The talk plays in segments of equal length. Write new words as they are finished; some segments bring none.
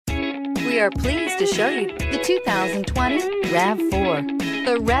We are pleased to show you the 2020 RAV4.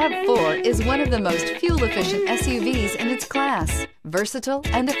 The RAV4 is one of the most fuel-efficient SUVs in its class. Versatile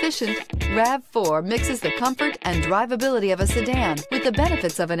and efficient, RAV4 mixes the comfort and drivability of a sedan with the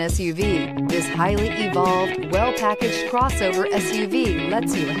benefits of an SUV. This highly evolved, well-packaged crossover SUV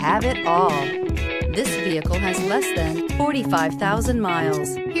lets you have it all. This vehicle has less than 45,000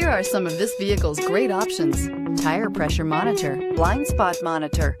 miles. Here are some of this vehicle's great options: tire pressure monitor, blind spot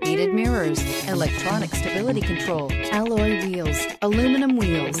monitor, heated mirrors, electronic stability control, alloy wheels, aluminum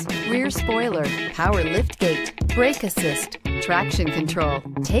wheels, rear spoiler, power liftgate, brake assist, traction control.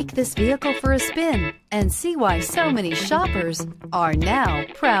 Take this vehicle for a spin and see why so many shoppers are now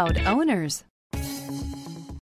proud owners.